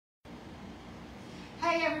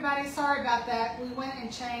Hey everybody, sorry about that. We went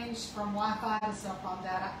and changed from Wi-Fi to cell phone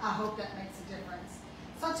data. I hope that makes a difference.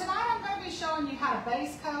 So tonight I'm going to be showing you how to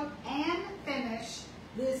base coat and finish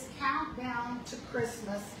this countdown to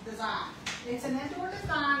Christmas design. It's an indoor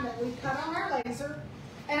design that we cut on our laser,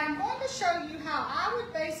 and I'm going to show you how I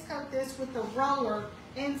would base coat this with the roller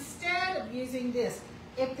instead of using this.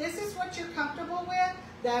 If this is what you're comfortable with,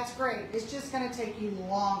 that's great. It's just going to take you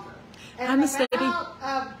longer. And about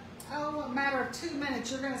a matter of 2 minutes,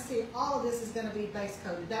 you're going to see all of this is going to be base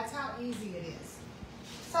coated. That's how easy it is.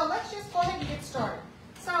 So let's just go ahead and get started.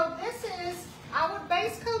 So this is, I would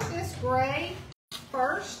base coat this gray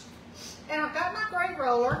first, and I've got my gray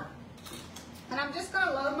roller, and I'm just going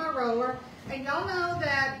to load my roller. And y'all know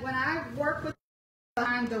that when I work with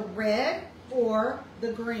behind the red or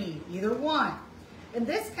the green, either one. In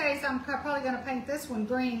this case, I'm probably going to paint this one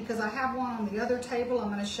green because I have one on the other table I'm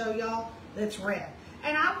going to show y'all that's red.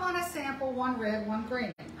 And I want to sample one red, one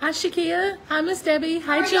green. Hi, Shakia. Hi, Miss Debbie.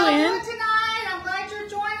 Hi, How are Joanne. y'all doing tonight? I'm glad you're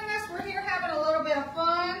joining us. We're here having a little bit of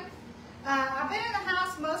fun. I've been in the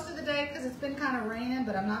house most of the day because it's been kind of raining,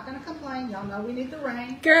 but I'm not going to complain. Y'all know we need the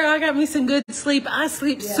rain. Girl, I got me some good sleep. I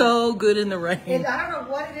sleep so good in the rain. And I don't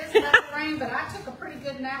know what it is about the rain, but I took a pretty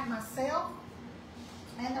good nap myself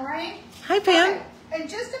in the rain. Hi, Pam. Okay. In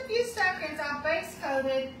just a few seconds, I base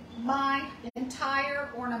coated my entire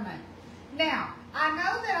ornament. Now, I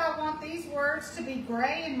know that I want these words to be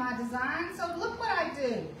gray in my design, so look what I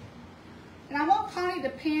do. And I want Connie to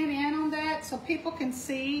pin in on that so people can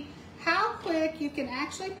see how quick you can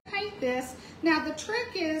actually paint this. Now, the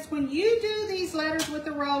trick is when you do these letters with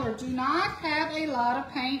the roller, do not have a lot of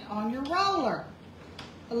paint on your roller.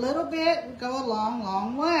 A little bit would go a long,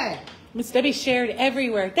 long way. Miss Debbie shared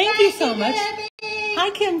everywhere. Thank you so much. Debbie. Hi,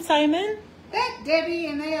 Kim Simon. That Debbie,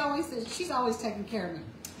 and she's always taking care of me.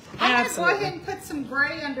 I'm going to go ahead and put some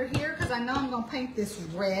gray under here because I know I'm going to paint this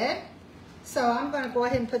red. So I'm going to go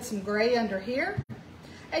ahead and put some gray under here.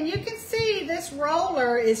 And you can see this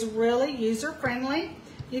roller is really user-friendly.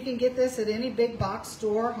 You can get this at any big box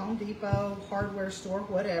store, Home Depot, hardware store,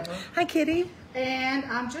 whatever. Hi, Kitty. And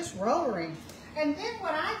I'm just rollering. And then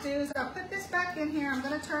what I do is I put this back in here. I'm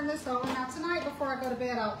going to turn this over. Now tonight before I go to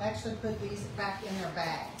bed, I'll actually put these back in their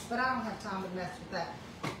bags. But I don't have time to mess with that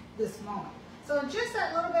this moment. So in just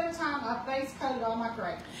that little bit of time, I've base coated all my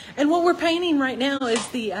gray. And what we're painting right now is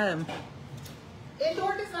the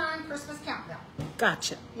indoor design Christmas countdown.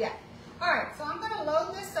 Gotcha. Yeah. All right, so I'm going to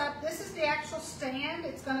load this up. This is the actual stand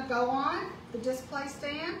it's going to go on, the display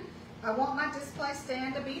stand. I want my display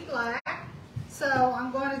stand to be black. So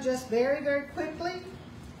I'm going to just very, very quickly,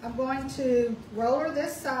 I'm going to roller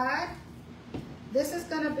this side. This is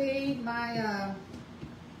going to be my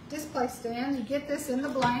display stand. You get this in the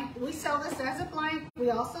blank. We sell this as a blank. We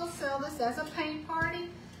also sell this as a paint party.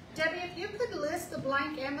 Debbie, if you could list the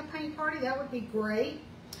blank and the paint party, that would be great.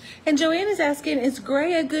 And Joanne is asking, is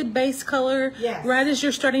gray a good base color? Yes. Right as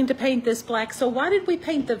you're starting to paint this black. So why did we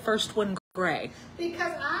paint the first one gray?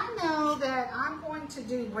 Because I know that I'm going to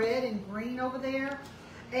do red and green over there,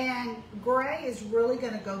 and gray is really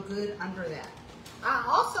going to go good under that. I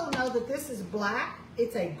also know that this is black.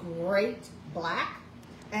 It's a great black.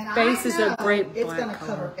 And base is a great black it's going to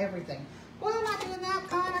cover everything. Why am I doing that,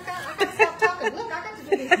 Con? I got to stop talking. Look, I got to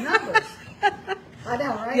do these numbers. I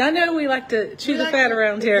know, right? Y'all know we like to chew the fat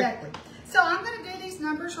around here. Exactly. So I'm going to do these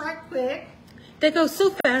numbers right quick. They go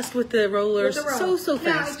so fast with the rollers. With the roller. So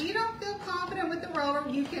fast. Now, if you don't feel confident with the roller,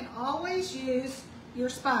 you can always use your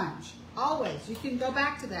sponge. Always. You can go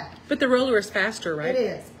back to that. But the roller is faster, right? It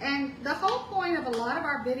is. And the whole point of a lot of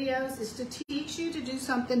our videos is to teach you to do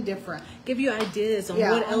something different. Give you ideas on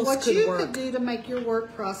what else what could you work. could do to make your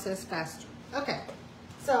work process faster. Okay.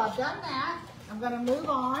 So I've done that. I'm going to move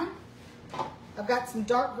on. I've got some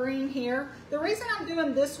dark green here. The reason I'm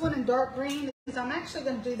doing this one in dark green is I'm actually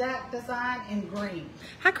going to do that design in green.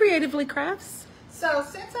 Hi, Creatively Crafts. So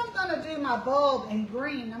since I'm going to do my bulb in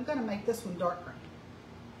green, I'm going to make this one dark green.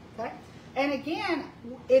 Okay? And again,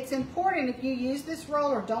 it's important if you use this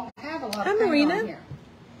roller, don't have a lot of paint on here.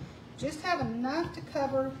 Just have enough to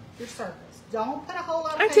cover your surface. Don't put a whole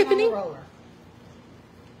lot of paint on the roller.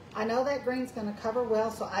 I know that green's going to cover well,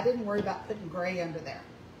 so I didn't worry about putting gray under there.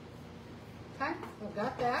 Okay, we've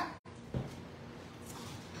got that.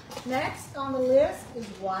 Next on the list is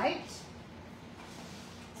white.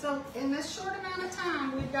 So in this short amount of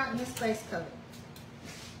time, we've gotten this base coated.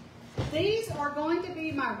 These are going to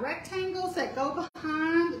be my rectangles that go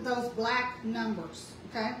behind those black numbers,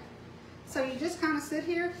 okay? So you just kind of sit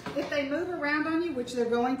here. If they move around on you, which they're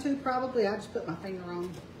going to probably, I just put my finger on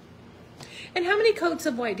them. And how many coats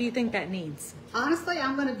of white do you think that needs? Honestly,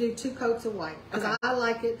 I'm going to do 2 coats of white because I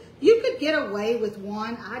like it. You could get away with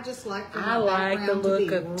 1. I just like I like the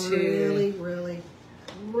look of 2. Really, really,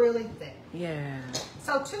 really thick. Yeah.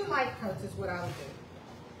 So 2 light coats is what I would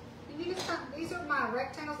do. And you just these are my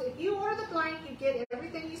rectangles. If you order the blank, you get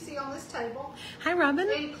everything you see on this table. Hi, Robin.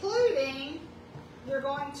 Including, you're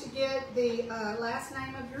going to get the last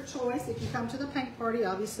name of your choice. If you come to the paint party,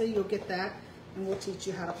 obviously you'll get that, and we'll teach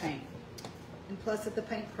you how to paint. And plus, at the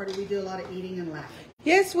paint party, we do a lot of eating and laughing.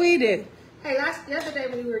 Yes, we do. Hey, the other day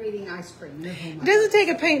we were eating ice cream. It doesn't take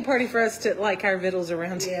a paint party for us to like our vittles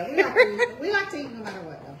around here. Yeah, we like to eat no matter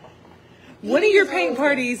what, though. One of your paint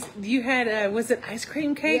parties, you had, was it ice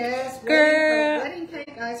cream cake? Yes, girl. wedding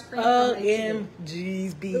cake ice cream.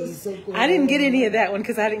 OMG's bees. So I didn't get any of that one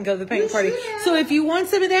because I didn't go to the paint party. So if you want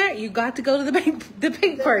some of that, you got to go to the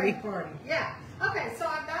paint party. Yeah. Okay, so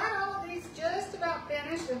I got all of these just about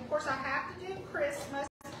finished. And of course, I have to do Christmas.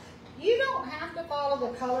 You don't have to follow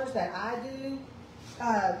the colors that I do.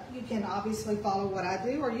 You can obviously follow what I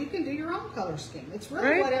do, or you can do your own color scheme. It's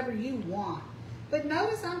really whatever you want. But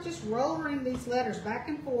notice I'm just rolling these letters back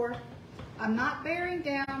and forth. I'm not bearing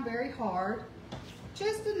down very hard,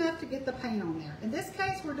 just enough to get the paint on there. In this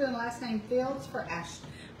case, we're doing last name Fields for Ashley.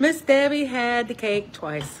 Miss Debbie had the cake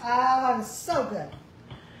twice. Oh, it was so good.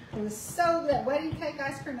 It was so good. Wedding cake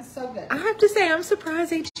ice cream is so good. I have to say, I'm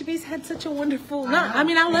surprised HEB's had such a wonderful. I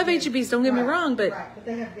mean, I love HEB's. Don't get me wrong, but but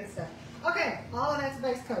they have good stuff. Okay, all of that's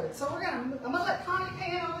base coated. So I'm gonna let Connie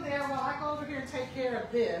pan over there while I go over here and take care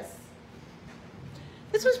of this.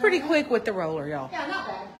 This was pretty quick with the roller, y'all. Yeah, not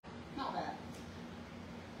bad. Not bad.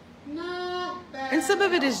 Not bad. And some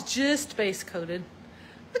of it is just base coated.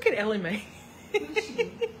 Look at Ellie Mae.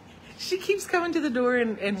 She keeps coming to the door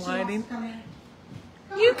and whining.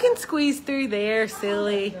 You can squeeze through there,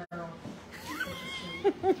 silly.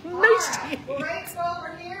 We're ready to go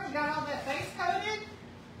over here. We got all that base coated.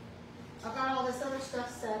 I've got all this other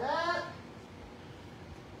stuff set up.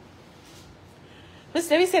 Miss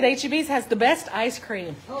Debbie said HEB's has the best ice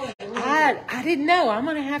cream. Oh, I didn't know. I'm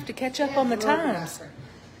going to have to catch up on the times.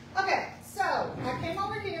 Okay, so I came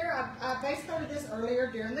over here. I base coated this earlier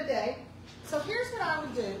during the day. So here's what I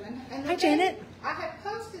would do. And Hi, Janet. I had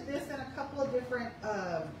posted this in a couple of different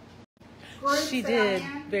groups. She did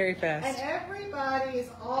very fast. And everybody is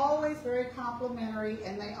always very complimentary,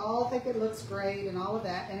 and they all think it looks great and all of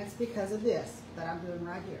that. And it's because of this that I'm doing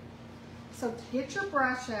right here. So get your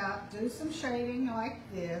brush out, do some shading like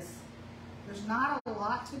this. There's not a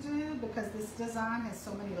lot to do because this design has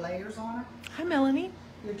so many layers on it. Hi, Melanie.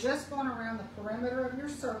 You're just going around the perimeter of your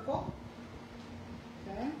circle.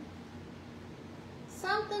 Okay?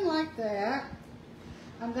 Something like that.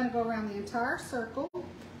 I'm going to go around the entire circle.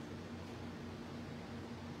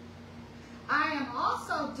 I am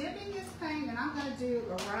also dipping this paint, and I'm going to do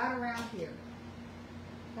right around here.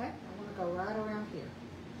 Okay? I want to go right around here.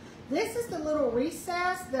 This is the little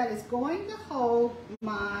recess that is going to hold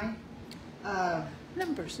my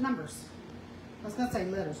numbers. I was going to say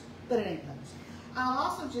letters, but it ain't letters. I'll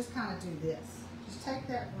also just kind of do this. Just take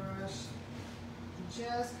that brush and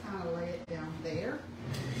just kind of lay it down there.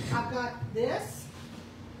 I've got this.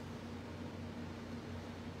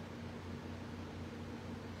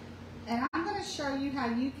 And I'm going to show you how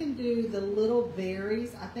you can do the little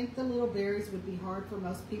berries. I think the little berries would be hard for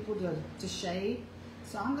most people to shade.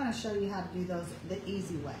 So I'm going to show you how to do those the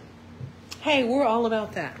easy way. Hey, we're all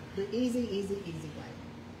about that. The easy way.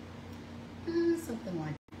 Something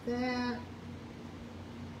like that. I'm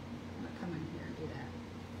going to come in here and do that.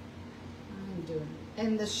 I'm doing it.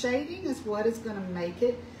 And the shading is what is going to make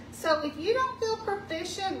it. So if you don't feel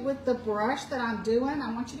proficient with the brush that I'm doing,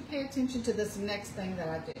 I want you to pay attention to this next thing that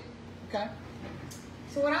I do. Okay?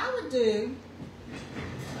 So what I would do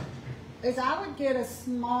is I would get a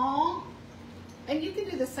small, and you can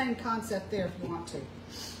do the same concept there if you want to.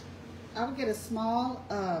 I would get a small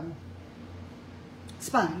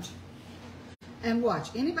sponge and watch.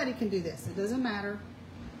 Anybody can do this. It doesn't matter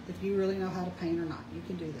if you really know how to paint or not. You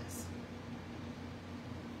can do this.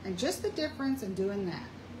 And just the difference in doing that.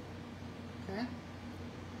 Okay?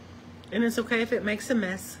 And it's okay if it makes a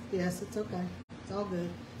mess. Yes, it's okay. It's all good.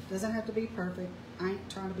 Doesn't have to be perfect. I ain't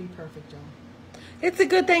trying to be perfect, y'all. It's a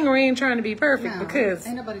good thing we ain't trying to be perfect No, because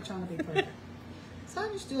ain't nobody trying to be perfect. So I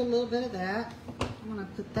just do a little bit of that. I'm going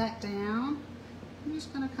to put that down. I'm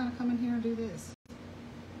just going to kind of come in here and do this.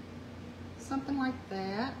 Something like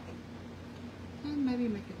that. And maybe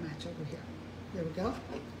make it match over here. There we go.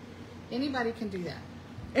 Anybody can do that.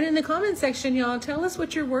 And in the comment section, y'all, tell us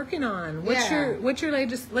what you're working on. What's your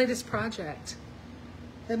latest project?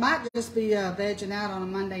 They might just be vegging out on a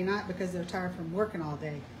Monday night because they're tired from working all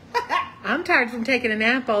day. I'm tired from taking a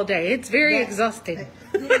nap all day. It's very exhausting.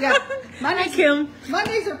 Yeah. Hi, Kim.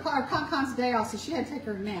 Mondays are Concon's day off, so she had to take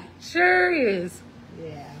her nap. Sure is.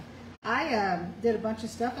 Yeah. I did a bunch of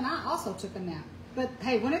stuff, and I also took a nap. But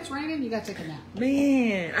hey, when it's raining, you gotta take a nap.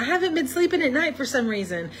 Man, I haven't been sleeping at night for some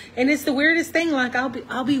reason, and it's the weirdest thing. Like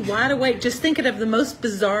I'll be wide awake just thinking of the most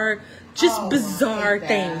bizarre, bizarre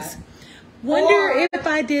things. Wonder if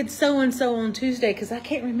I did so and so on Tuesday, because I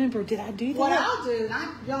can't remember. Did I do that? What I'll do,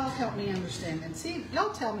 y'all help me understand and see.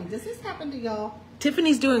 Y'all tell me, does this happen to y'all?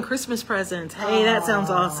 Tiffany's doing Christmas presents. Hey, that sounds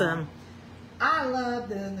awesome. I love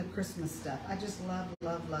doing the Christmas stuff. I just love.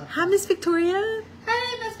 Hi, Miss Victoria.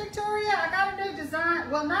 Hey, Miss Victoria. I got a new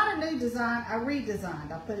design. Well, not a new design. I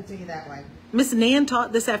redesigned. I'll put it to you that way. Miss Nan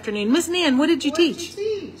taught this afternoon. Miss Nan, what did you teach? What did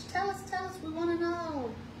you teach? Tell us. We want to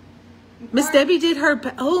know. Miss Debbie did her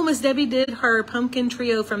pumpkin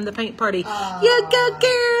trio from the paint party. You go,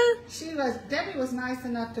 girl. Debbie was nice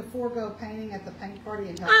enough to forego painting at the paint party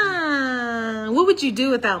and help me. What would you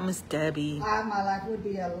do without Miss Debbie? My life would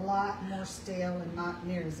be a lot more stale and not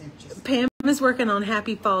near as interesting. Pam is working on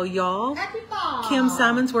Happy Fall, y'all. Happy Fall. Kim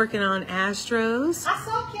Simon's working on Astros. I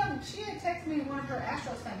saw Kim. She had texted me one of her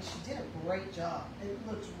Astros things. She did a great job. It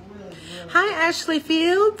looks really Hi, Ashley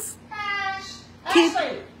Fields.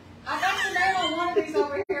 Ashley. I got your name on one of these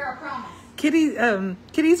over here, I promise.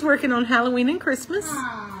 Kitty's working on Halloween and Christmas.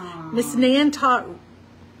 Aww. Miss Nan taught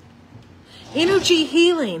energy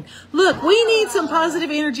healing. Look, we need some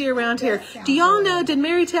positive energy around here. Do y'all know, did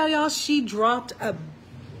Mary tell y'all she dropped a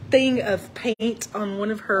thing of paint on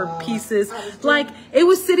one of her pieces? Like, it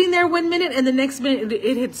was sitting there 1 minute and the next minute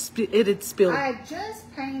it had spilled. I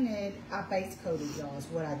just painted a base coat of y'all is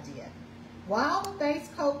what I did. While the base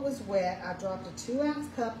coat was wet, I dropped a 2-ounce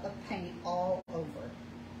cup of paint all over.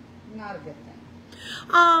 Not a good thing.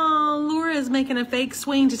 Oh, Laura is making a fake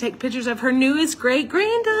swing to take pictures of her newest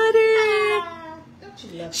great-granddaughter. Don't you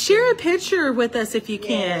love Share a picture with us if you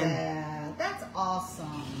can. Yeah, that's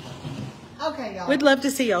awesome. Okay, y'all. We'd love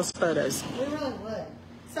to see y'all's photos. We really would.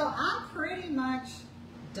 So I'm pretty much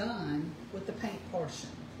done with the paint portion,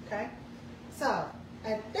 okay? So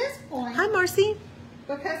at this point... Hi, Marcy.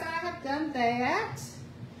 Because I have done that,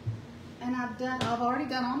 and I've already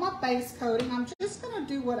done all my base coating, I'm just going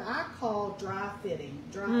to do what I call dry fitting.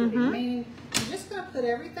 Dry fitting, meaning I'm just going to put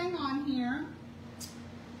everything on here.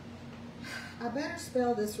 I better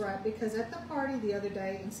spell this right, because at the party the other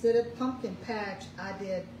day, instead of pumpkin patch, I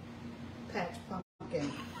did patch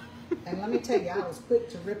pumpkin. And let me tell you, I was quick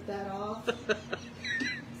to rip that off. It's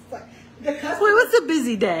like, well, it was a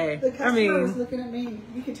busy day. The customer was looking at me.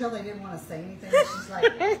 You could tell they didn't want to say anything. She's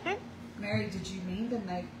like, Mary, did you mean to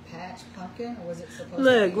make patch pumpkin, or was it supposed to be?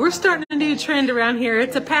 Look, we're starting a new trend around here.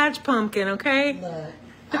 It's a patch pumpkin, okay? Look.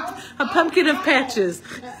 A pumpkin of patches.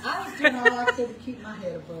 I was doing all I could to keep my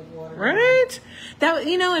head above water. Right? That,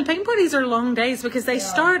 and paint parties are long days because they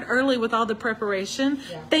start early with all the preparation.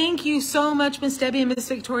 Yeah. Thank you so much, Miss Debbie and Miss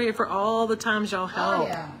Victoria, for all the times y'all help. Oh,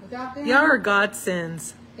 yeah. Without them, y'all are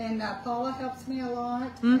godsends. And Paula helps me a lot.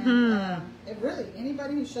 And really,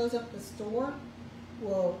 anybody who shows up at the store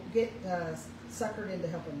will get suckered into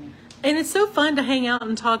helping me. And it's so fun to hang out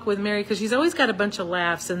and talk with Mary because she's always got a bunch of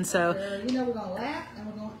laughs. And so, we're going to laugh and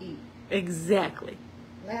we're going to eat. Exactly.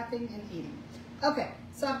 Laughing and eating. Okay,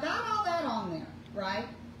 so I've got all that on there, right?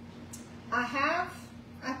 I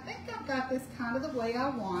think I've got this kind of the way I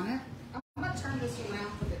want it. I'm going to turn this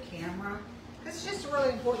around for the camera. It's just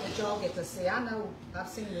really important that y'all get to see. I know I've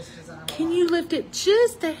seen this design. Can you lift it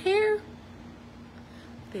just a hair?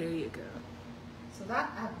 There you go. So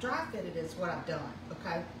that I've dry fitted is what I've done,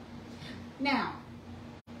 okay? Now,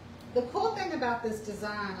 the cool thing about this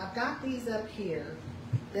design, I've got these up here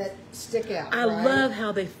that stick out. I love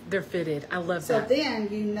how they're fitted. I love that. So then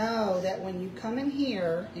you know that when you come in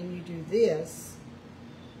here and you do this,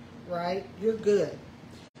 right, you're good.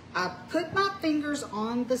 I put my fingers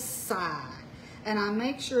on the side. And I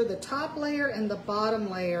make sure the top layer and the bottom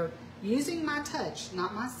layer, using my touch,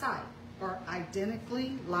 not my sight, are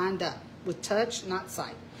identically lined up with touch, not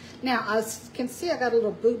sight. Now, as you can see, I got a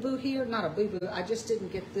little boo-boo here. Not a boo-boo. I just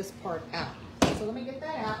didn't get this part out. So let me get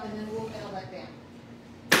that out, and then we'll nail that down.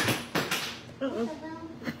 Put that down?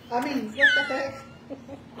 I mean, what the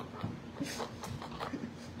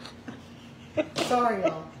heck? Sorry,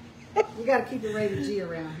 y'all. We got to keep it rated G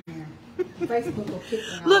around here. Facebook will kick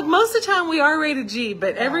me off. Look, most of the time we are rated G,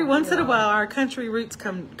 but every once in a while our country roots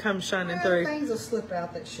come shining through. Things will slip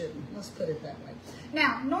out that shouldn't. Let's put it that way.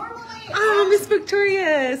 Now, normally... Miss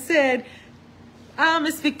Victoria said...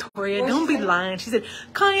 Miss Victoria, don't be lying. She said,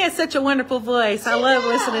 Connie has such a wonderful voice. I love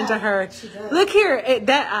listening to her. She does. Look here.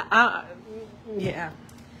 Yeah.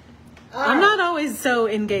 I'm not always so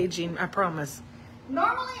engaging, I promise.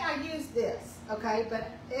 Normally I use this, okay?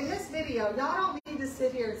 But in this video, y'all don't need to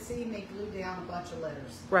sit here and see me glue down a bunch of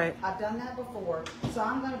letters. Right. I've done that before, so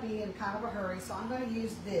I'm going to be in kind of a hurry, so I'm going to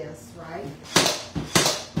use this, right?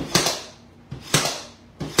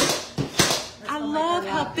 I love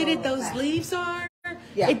how fitted those leaves are.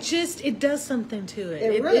 Yeah. It does something to it.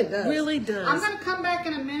 It really does. It really does. I'm going to come back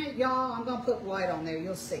in a minute, y'all. I'm going to put white on there.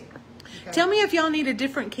 You'll see. Okay. Tell me if y'all need a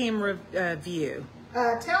different camera view.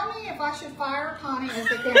 Tell me if I should fire Connie as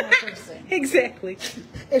the camera person. Exactly.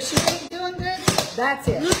 If she ain't doing good, that's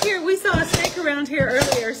it. Look here, we saw a snake around here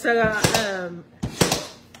earlier, so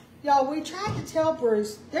y'all, we tried to tell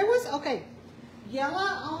Bruce there was yellow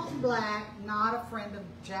on black, not a friend of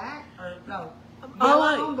Jack, or no.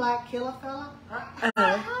 Yellow on black, kill a fella.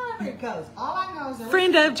 However it goes. All I know is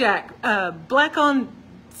friend of Jack, black on.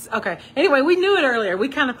 Okay. Anyway, we knew it earlier. We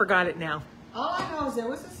kind of forgot it now. All I know is there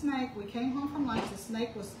was a snake. We came home from lunch. The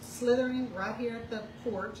snake was slithering right here at the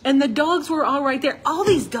porch. And the dogs were all right there. All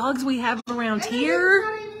these dogs we have around here.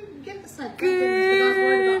 I didn't even get the snake. Because I was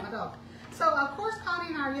worried about my dog. So, of course,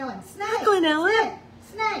 Connie and I are yelling, snake, Glenella.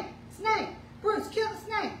 snake, snake. Bruce, kill the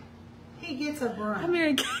snake. He gets a broom. I'm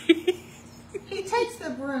Mary Kay. He takes the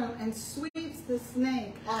broom and sweeps the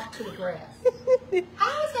snake off to the grass.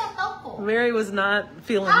 How is that helpful? Mary was not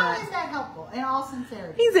feeling How that. is that helpful, in all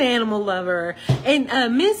sincerity? He's an animal lover. And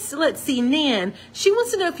let's see, Nan, she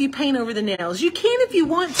wants to know if you paint over the nails. You can if you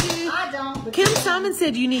want to. I don't. But Kim Simon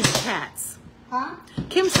said you need cats. Huh?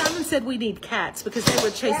 Kim Simon said we need cats because they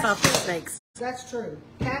would chase off the snakes. That's true.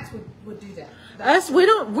 Cats would do that.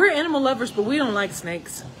 We're animal lovers, but we don't like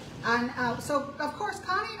snakes. And so, of course,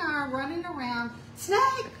 Connie and I are running around.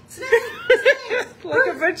 Snake! Snake! Snake!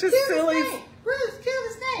 Like a bunch of sillies. Bruce, kill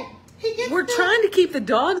the snake! We're trying to keep the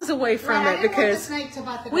dogs away from it because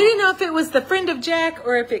we didn't know if it was the friend of Jack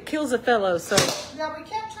or if it kills a fellow. So yeah, we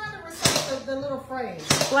kept trying to recite the little phrase.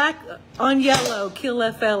 Black on yellow, kill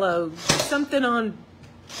a fellow. Something on.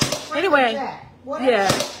 Anyway,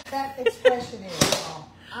 whatever that expression is.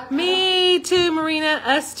 Me too, Marina.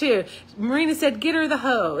 Us too. Marina said, get her the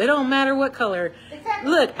hoe. It don't matter what color. Exactly.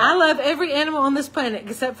 Look, I love every animal on this planet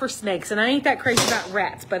except for snakes. And I ain't that crazy about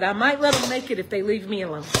rats. But I might let them make it if they leave me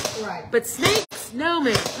alone. Right. But snakes, no,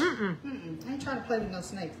 man. I ain't trying to play with no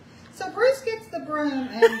snakes. So Bruce gets the broom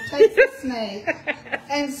and takes the snake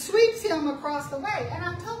and sweeps him across the way. And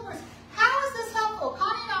I'm telling Bruce, how is this helpful?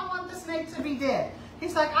 Connie don't want the snake to be dead.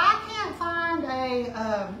 He's like, I can't find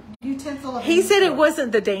a utensil. He said it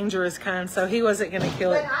wasn't the dangerous kind, so he wasn't going to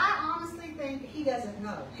kill it. But I honestly think he doesn't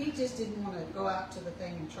know. He just didn't want to go out to the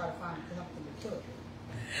thing and try to find something to kill it.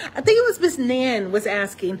 I think it was Miss Nan was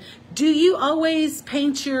asking, do you always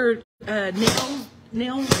paint your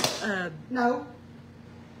nails? No.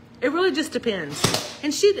 It really just depends.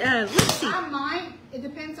 And she, let's see. I might. It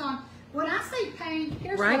depends on, when I say paint,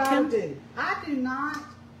 here's right, what I Kim? would do. I do not.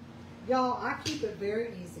 Y'all, I keep it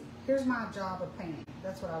very easy. Here's my job of painting.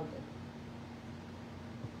 That's what I would do.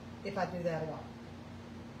 If I do that at all.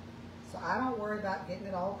 So I don't worry about getting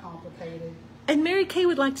it all complicated. And Mary Kay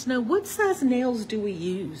would like to know, what size nails do we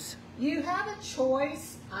use? You have a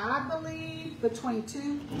choice, I believe, between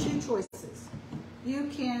two choices. You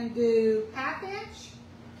can do 1/2 inch,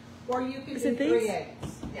 or you can do 3/8.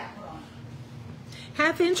 Yeah, hold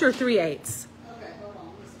on. 1/2 inch or 3/8? Okay, hold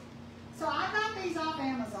on. Listen. So I got these off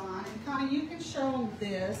Amazon, and Connie, you can show them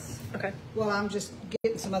this. Okay. Well, I'm just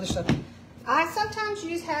getting some other stuff. I sometimes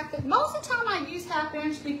use 1/2 inch. Most of the time I use 1/2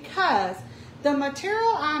 inch because the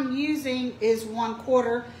material I'm using is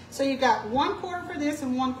 1/4. So you've got 1/4 for this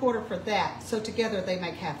and 1/4 for that. So together they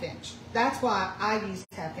make 1/2 inch. That's why I use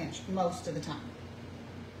 1/2 inch most of the time.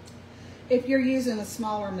 If you're using a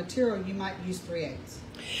smaller material, you might use 3/8.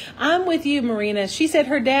 I'm with you, Marina. She said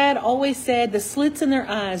her dad always said the slits in their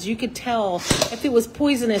eyes, you could tell if it was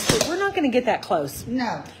poisonous, but we're not going to get that close.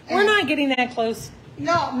 No. We're not getting that close.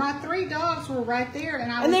 No, my 3 dogs were right there,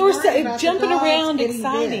 and they were jumping around,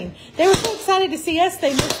 exciting. They were so excited to see us,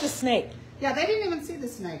 they missed the snake. Yeah, they didn't even see the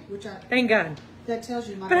snake, which I... Thank God. That tells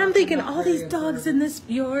you my... But I'm thinking, all these dogs in this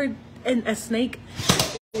yard and a snake.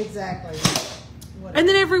 Exactly. Whatever. And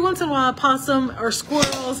then every once in a while, a possum or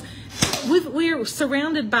squirrels. We're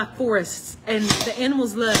surrounded by forests, and the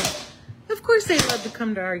animals love. Of course, they love to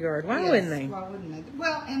come to our yard. Why wouldn't they? Why wouldn't they?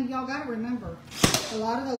 Well, and y'all got to remember, a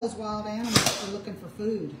lot of those wild animals are looking for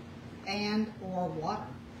food and or water.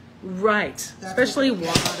 Right, especially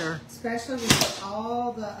water. Especially with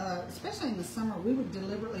all the, especially in the summer, we would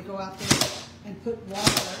deliberately go out there and put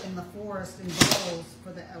water in the forest in bowls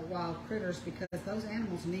for the wild critters because those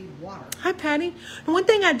animals need water. Hi, Patty. And one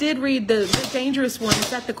thing I did read, the dangerous one,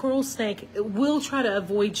 is that the coral snake will try to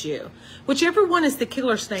avoid you. Whichever one is the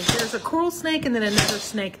killer snake. There's a coral snake and then another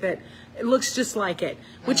snake that it looks just like it.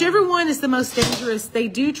 Whichever one is the most dangerous, they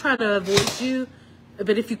do try to avoid you.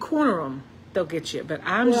 But if you corner them, they'll get you. But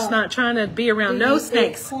I'm just not trying to be around no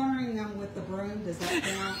snakes. Cornering them with the broom, does that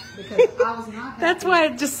count? Because I was not happy. That's why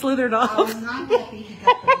it just slithered off. I was not happy he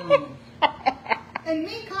got the broom. And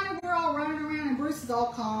me and Connor, we're all running around, and Bruce is all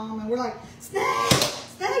calm, and we're like, snake,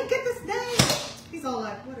 snake, get the snake. He's all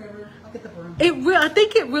like, whatever, I'll get the broom. I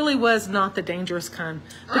think it really was not the dangerous kind.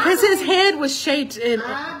 Because his head was shaped in...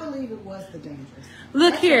 I believe it was the dangerous.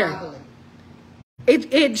 Look That's here. what I believe.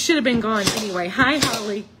 It should have been gone anyway. Hi,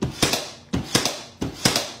 Holly.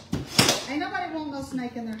 Ain't nobody want no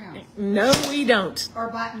snake in their house. No, we don't. Or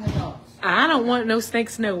biting their dogs. I don't want no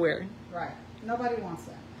snakes nowhere. Right. Nobody wants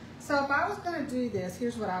that. So if I was going to do this,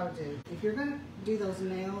 here's what I would do. If you're going to do those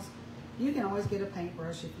nails, you can always get a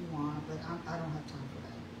paintbrush if you want, but I don't have time for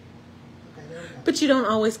that. Okay, there we go. But you don't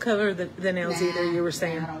always cover the nails either, you were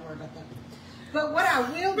saying. I don't worry about that. But what I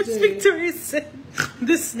will Which do... Victoria said,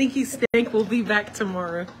 the sneaky snake will be back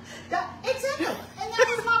tomorrow. Exactly. And that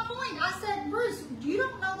was my point. I said, Bruce, you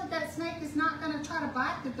don't know that snake is not going to try to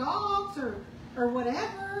bite the dogs or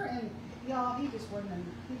whatever. And y'all, he just wasn't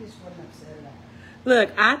upset about it.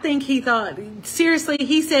 Look, I think he thought, seriously,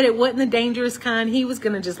 he said it wasn't the dangerous kind. He was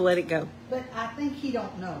going to just let it go. But I think he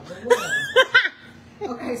don't know. But whatever.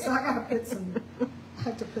 Okay, so I have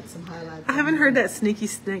to put some highlights. I haven't heard that Sneaky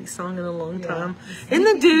Snake song in a long time. And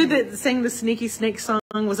the dude that sang the Sneaky Snake song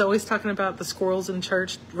was always talking about the squirrels in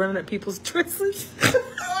church running at people's dresses. I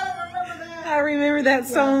remember that. I remember that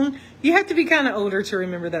song. You have to be kind of older to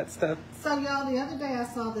remember that stuff. So, y'all, the other day I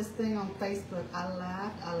saw this thing on Facebook. I laughed.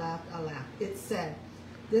 It said,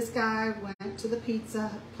 this guy went to the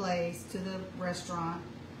pizza place, to the restaurant,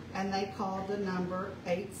 and they called the number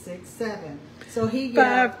 867. So he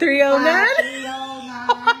yelled, 5309?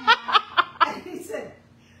 5309. And he said,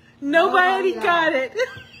 Nobody got it.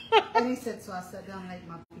 And he said, so I sat down and ate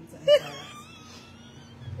my pizza in silence.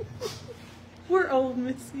 We're old,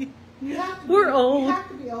 Missy. We're old. You have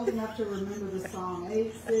to be old enough to remember the song.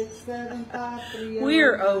 8675309.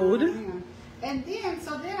 We're old. And then I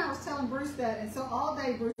was telling Bruce that, and so all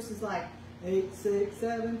day Bruce is like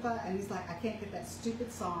 8675, and he's like, I can't get that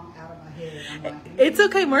stupid song out of my head. I'm like, it's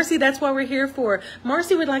okay, Marcy. That's what we're here for.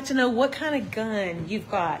 Marcy would like to know what kind of gun you've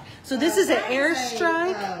got. So this is an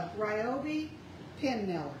airstrike. Ryobi pin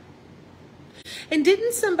miller. And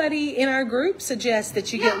didn't somebody in our group suggest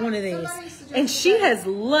that you get one of these? And she has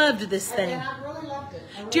loved this thing. And I really loved it.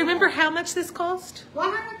 Do you remember how much this cost?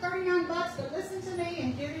 $139, but listen to me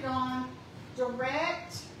and get it on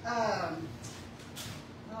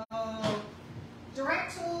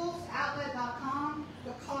directtools.outlet.com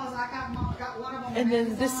because I got one of them. And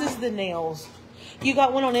then this is the nails. You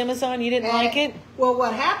got one on Amazon. You didn't like it? Well,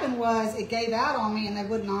 what happened was it gave out on me, and they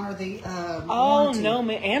wouldn't honor the oh warranty. no,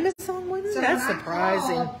 man! Amazon wouldn't. So That's when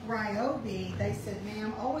surprising. I called Ryobi, they said,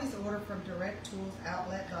 "Ma'am, always order from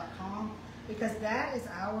directtools.outlet.com because that is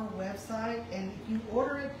our website. And if you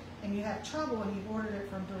order it and you have trouble and you've ordered it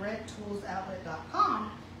from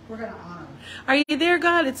directtools.outlet.com, we're going to honor it." Are you there,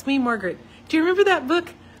 God? It's me, Margaret. Do you remember that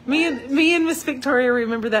book? Me and Miss Victoria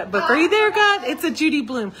remember that book. Are you there, God? It's a Judy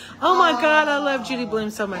Blume. Oh my God, I love Judy Blume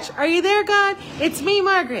so much. Are you there, God? It's me,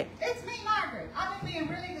 Margaret. It's me, Margaret. I've been being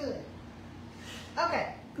really good.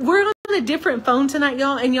 Okay. We're on a different phone tonight,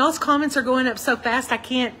 y'all, and y'all's comments are going up so fast I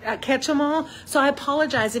can't catch them all. So I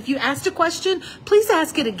apologize. If you asked a question, please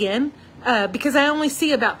ask it again because I only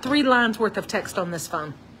see about 3 lines worth of text on this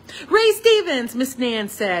phone. Ray Stevens, Miss Nan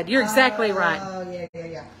said. You're exactly right. Oh, yeah.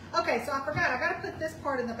 Okay, so I forgot. I got to put this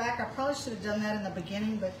part in the back. I probably should have done that in the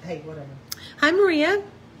beginning, but hey, whatever. Hi, Maria.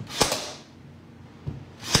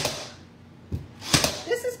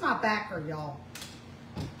 This is my backer, y'all.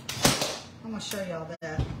 I'm going to show y'all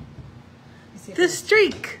that. The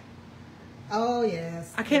streak. Oh,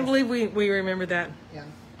 yes. I can't believe we remember that. Yeah.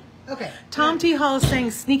 Okay. Tom T. Hall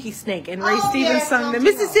sang Sneaky Snake, and Ray Stevens sung the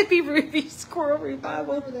Mississippi Ruby Squirrel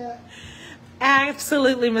Revival. I remember that.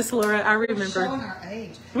 Absolutely, Miss Laura. I We're remember. showing our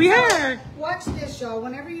age. We are. Watch this, y'all.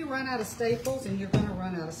 Whenever you run out of staples, and you're going to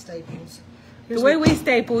run out of staples. The way we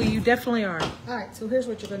staple, you definitely are. All right, so here's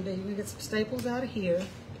what you're going to do. You're going to get some staples out of here.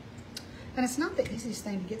 And it's not the easiest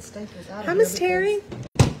thing to get staples out of here. Hi, Miss Terry.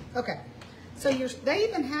 Okay. So they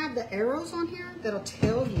even have the arrows on here that'll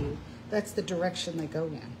tell you that's the direction they go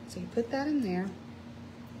in. So you put that in there,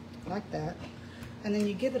 like that. And then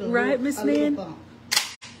you give it a little bump.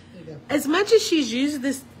 as much as she's used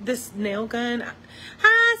this nail gun.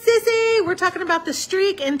 Hi, Sissy. We're talking about the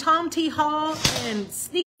Streak and Tom T. Hall and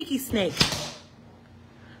Sneaky Snake.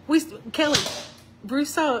 Kelly,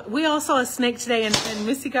 we all saw a snake today, and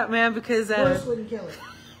Missy got mad because Bruce wouldn't kill it.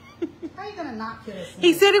 How are you gonna not kill a snake?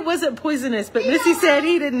 He said it wasn't poisonous, but Missy said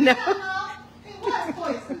he didn't know. It was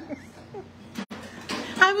poisonous.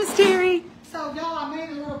 Hi, Miss Terry. So y'all, I made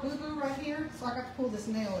a little boo-boo right here, so I got to pull this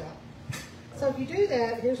nail out. So if you do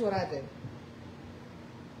that, here's what I do.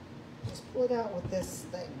 Just pull it out with this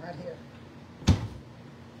thing right here.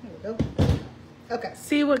 Here we go. Okay.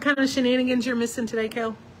 See what kind of shenanigans you're missing today,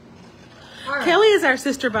 Kel? All right. Kelly is our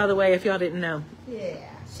sister, by the way, if y'all didn't know. Yeah.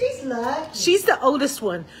 She's lucky. She's the oldest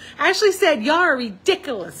one. Ashley said, y'all are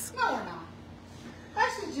ridiculous. No, we're not.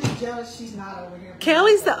 Ashley's just jealous she's not over here.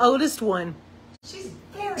 Kelly's the oldest one. She's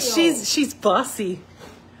very old. She's bossy.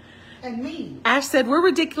 And mean. Ash said, we're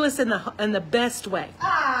ridiculous in the best way.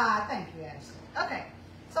 Ah, thank you, Ashley. Okay.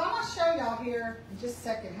 So I'm going to show y'all here in just a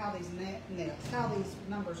second how these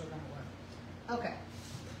numbers are going to work. Okay.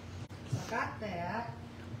 So I got that.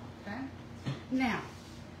 Okay. Now.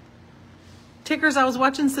 Tickers, I was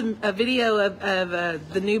watching a video of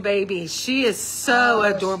the new baby. She is so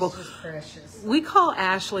adorable. She's just precious. We call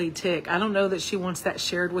Ashley Tick. I don't know that she wants that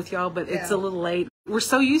shared with y'all, but it's a little late. We're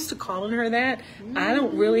so used to calling her that. I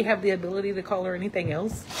don't really have the ability to call her anything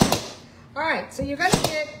else. All right, so you're going to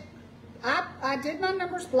get, I did my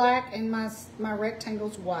numbers black and my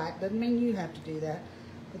rectangles white. Doesn't mean you have to do that,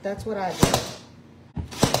 but that's what I do.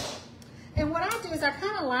 And what I do is I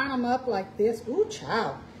kind of line them up like this. Ooh,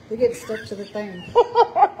 child. They get stuck to the thing.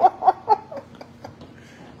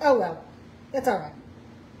 Oh, well. That's all right.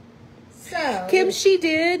 So Kim, she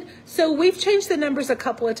did. So we've changed the numbers a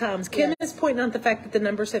couple of times. Kim is pointing out the fact that the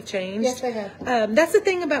numbers have changed. Yes, they have. That's the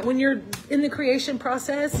thing about when you're in the creation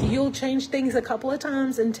process, you'll change things a couple of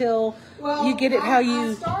times until you get it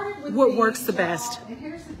what works the best. And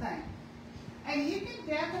here's the thing. And you can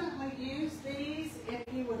definitely use these if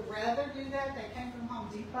you would rather do that. They came from Home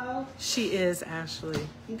Depot. She is, Ashley.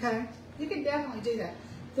 Okay. You can definitely do that.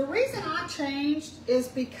 The reason I changed is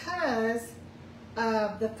because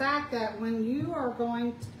of the fact that when you are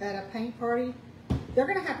going at a paint party, they're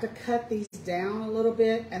going to have to cut these down a little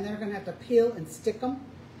bit, and they're going to have to peel and stick them.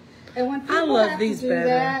 And when people have to do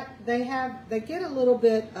that, they get a little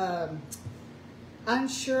bit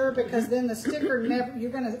unsure, because then the sticker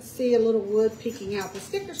you're going to see a little wood peeking out. The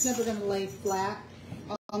sticker's never going to lay flat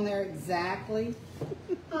on there exactly.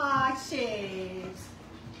 Aw, shaves.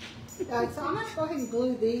 So I'm going to go ahead and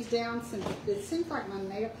glue these down since it seems like my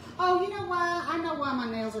nail. Oh, you know why? I know why my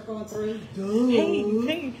nails are going through.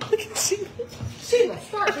 Hey, look at Sheila. Sheila,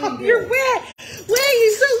 start being good. You're wet.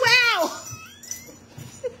 You so wow.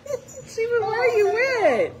 Sheila, why are you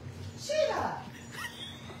wet? Sheila.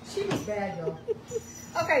 She was bad, y'all.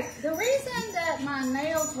 Okay, the reason that my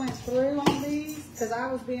nails went through on these, because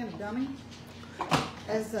I was being a dummy.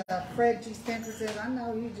 As Fred G. Stanford says, I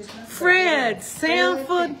know you just know. Fred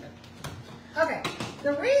Sanford. Okay,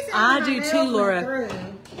 the reason I do too, Laura.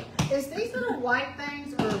 Through is these little white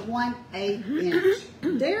things are 1/8 inch.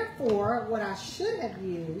 Therefore, what I should have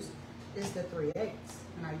used is the 3/8,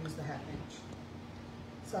 and I used the 1/2 inch.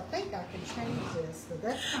 So I think I can change this. So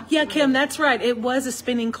that's Kim, that's right. It was a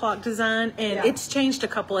spinning clock design, and it's changed a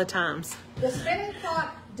couple of times. The spinning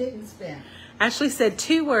clock didn't spin. Ashley said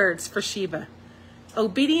 2 words for Sheba: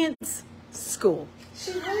 obedience, school.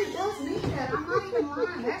 She really does need that. I'm not even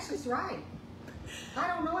lying. Ashley's right. I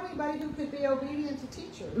don't know anybody who could be obedient to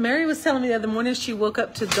teacher. Mary was telling me the other morning she woke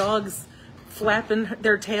up to dogs flapping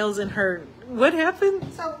their tails in her. What happened?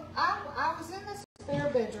 So I was in the spare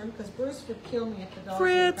bedroom because Bruce would kill me if the dogs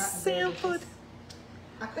Fred got in Sanford. bed.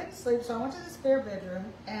 I couldn't sleep, so I went to the spare bedroom,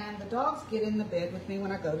 and the dogs get in the bed with me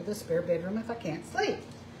when I go to the spare bedroom if I can't sleep.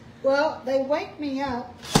 Well, they wake me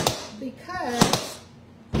up because...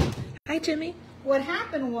 Hi, Jimmy. What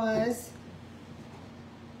happened was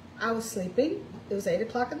I was sleeping. It was 8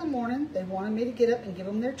 o'clock in the morning. They wanted me to get up and give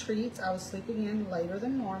them their treats. I was sleeping in later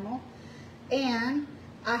than normal. And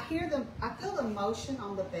I hear them, I feel the motion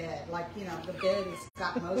on the bed. Like, you know, the bed has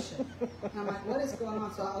got motion. And I'm like, what is going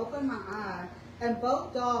on? So I open my eye, and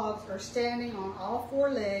both dogs are standing on all 4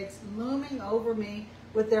 legs, looming over me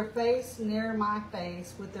with their face near my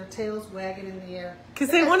face, with their tails wagging in the air. Because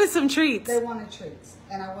they wanted some treats. They wanted treats,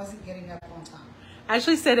 and I wasn't getting up on time.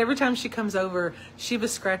 Ashley said every time she comes over, Sheba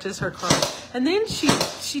scratches her crotch. And then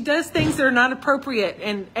she does things that are not appropriate.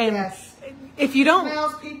 And yes. If you don't...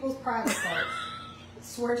 Smells people's private parts. I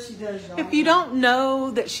swear she does, y'all. If you don't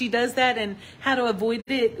know that she does that and how to avoid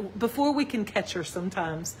it, before we can catch her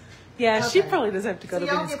sometimes, Yeah, she probably does have to go to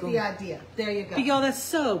y'all business school. get the idea. There you go. But y'all, that's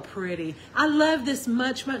so pretty. I love this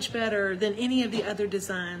much, much better than any of the other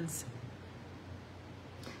designs.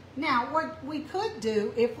 Now, what we could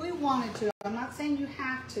do if we wanted to, I'm not saying you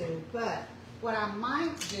have to, but what I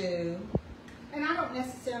might do, and I don't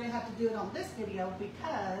necessarily have to do it on this video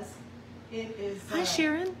because it is... Hi,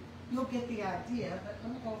 Sharon. You'll get the idea, but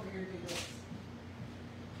let me go over here and do this.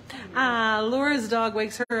 Laura's dog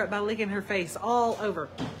wakes her up by licking her face all over.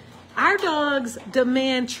 Our dogs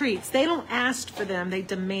demand treats. They don't ask for them, they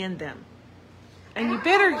demand them. And you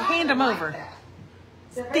better hand them over.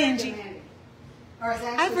 Stingy. Or as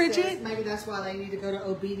Hi, Bridget. says, maybe that's why they need to go to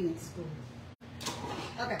obedience school.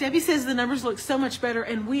 Okay. Debbie says the numbers look so much better,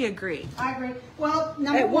 and we agree. I agree. Well,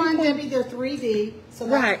 number one, Debbie, they're 3D, so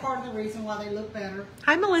that's part of the reason why they look better.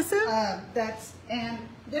 Hi, Melissa. And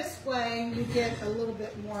this way you get a little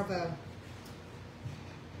bit more of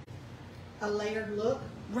a layered look.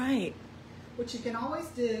 Right. Which you can always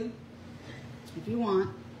do, if you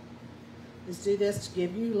want, is do this to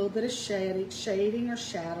give you a little bit of shading or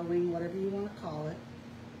shadowing, whatever you want to call it,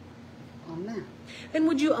 on that. And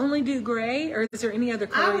would you only do gray, or is there any other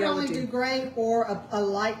color? I would only do gray or a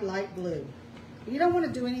light blue. You don't want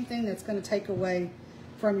to do anything that's going to take away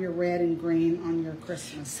from your red and green on your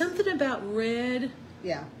Christmas. Something about red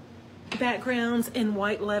backgrounds and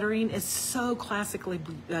white lettering is so classically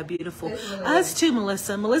beautiful. Really Us too,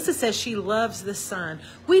 Melissa. Melissa says she loves the sun.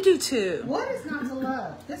 We do too. What is not to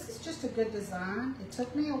love? This is just a good design. It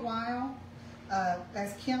took me a while.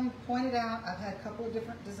 As Kim pointed out, I've had a couple of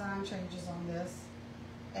different design changes on this.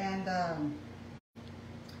 And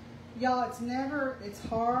y'all, it's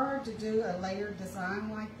hard to do a layered design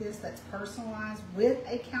like this that's personalized with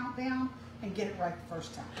a countdown and get it right the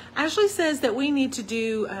first time. Ashley says that we need to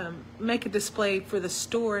do, make a display for the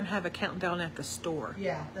store and have a countdown at the store.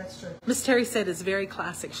 Yeah, that's true. Miss Terry said it's very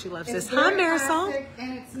classic. She loves It's this. Hi, very Marisol. classic,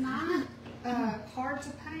 and it's not hard to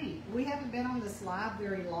paint. We haven't been on this live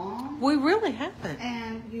very long. We really haven't.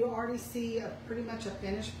 And you already see pretty much a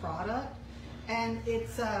finished product. And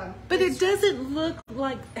it's... but it doesn't look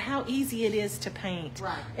like how easy it is to paint.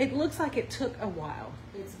 Right. It looks like it took a while.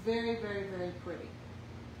 It's very, very, very pretty.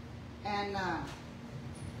 And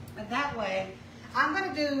that way, I'm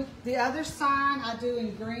going to do the other sign I do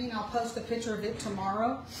in green. I'll post a picture of it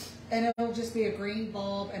tomorrow. And it'll just be a green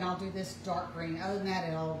bulb, and I'll do this dark green. Other than that,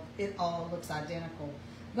 it all looks identical.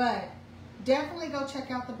 But definitely go check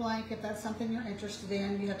out the blank if that's something you're interested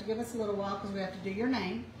in. You have to give us a little while because we have to do your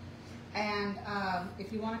name. And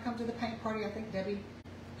if you want to come to the paint party, I think Debbie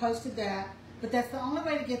posted that. But that's the only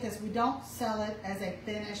way to get this. We don't sell it as a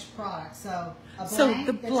finished product. So a blank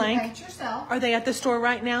the that blank, you paint yourself. Are they at the store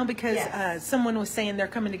right now? Because yes. Someone was saying they're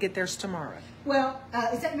coming to get theirs tomorrow. Well,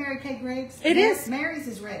 is that Mary Kay Griggs? It is. Mary's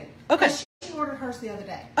is ready. Okay. She ordered hers the other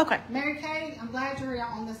day. Okay. Mary Kay, I'm glad you're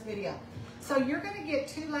on this video. So you're going to get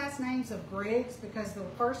 2 last names of Griggs because the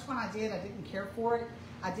first one I didn't care for it.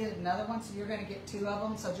 I did another one, so you're going to get 2 of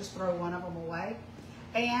them. So just throw one of them away.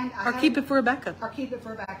 And or keep it for a backup. Or keep it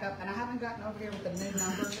for a backup. And I haven't gotten over here with the new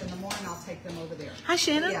numbers. In the morning, I'll take them over there. Hi,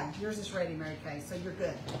 Shannon. Yeah, yours is ready, Mary Kay, so you're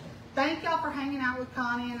good. Thank y'all for hanging out with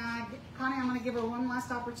Connie and I. Connie, I'm going to give her one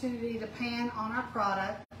last opportunity to pan on our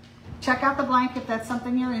product. Check out the blank if that's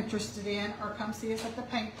something you're interested in, or come see us at the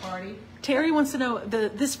paint party. Terry wants to know,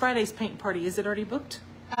 this Friday's paint party, is it already booked?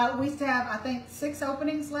 We still have, I think, 6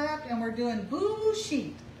 openings left, and we're doing Boo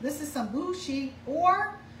Sheet. This is some Boo Sheet,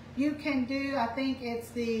 or you can do, I think it's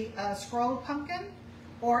the scrolled pumpkin,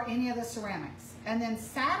 or any of the ceramics. And then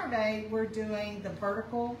Saturday, we're doing the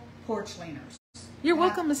vertical porch leaners. You're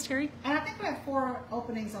welcome, Miss Terry. And I think we have 4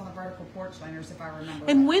 openings on the vertical porch leaners, if I remember.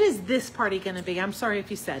 And when is this party going to be? I'm sorry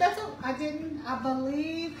if you said. I didn't. I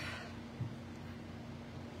believe,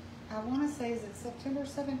 I want to say, is it September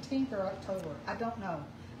 17th or October? I don't know.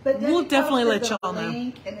 But we'll definitely let y'all know.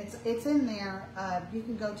 And it's in there. You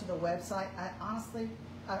can go to the website. Honestly,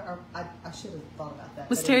 I should have thought about that.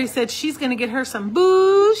 Miss Terry said she's going to get her some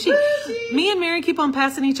Boo Sheet. Me and Mary keep on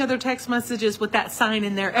passing each other text messages with that sign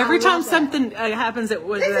in there. Every time something happens that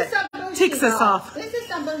ticks us off. This is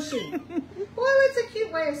some Boo Sheet. Well, it's a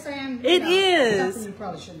cute way of saying it is something you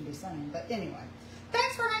probably shouldn't be saying. But anyway,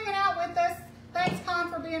 thanks for hanging out with us. Thanks, Con,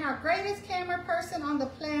 for being our greatest camera person on the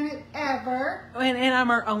planet ever. And I'm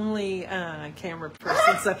our only camera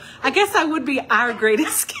person, so I guess I would be our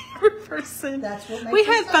greatest camera person. That's what makes we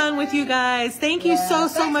had fun with you guys. Thank you so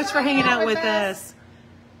much for hanging out with us.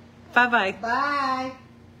 Bye-bye. Bye.